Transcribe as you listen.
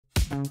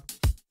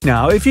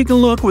Now, if you can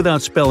look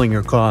without spilling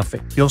your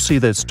coffee, you'll see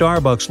that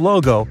Starbucks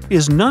logo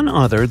is none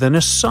other than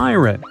a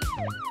siren.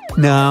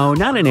 No,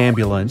 not an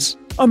ambulance,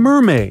 a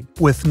mermaid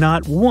with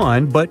not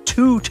one but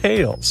two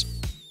tails.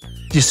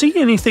 Do you see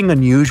anything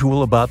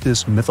unusual about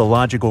this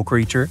mythological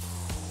creature?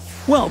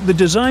 Well, the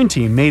design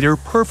team made her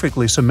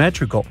perfectly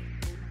symmetrical,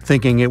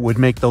 thinking it would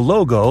make the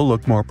logo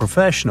look more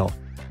professional.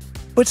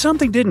 But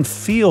something didn't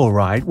feel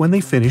right when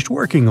they finished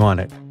working on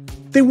it.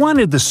 They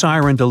wanted the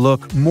siren to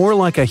look more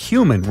like a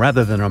human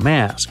rather than a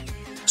mask,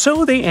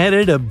 so they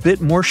added a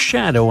bit more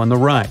shadow on the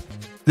right.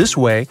 This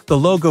way, the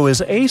logo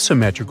is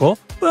asymmetrical,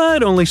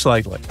 but only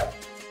slightly.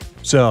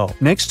 So,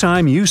 next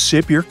time you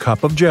sip your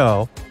cup of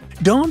joe,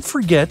 don't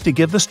forget to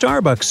give the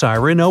Starbucks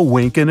siren a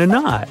wink and a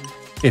nod.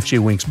 If she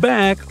winks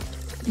back,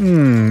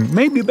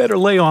 maybe better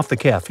lay off the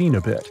caffeine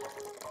a bit.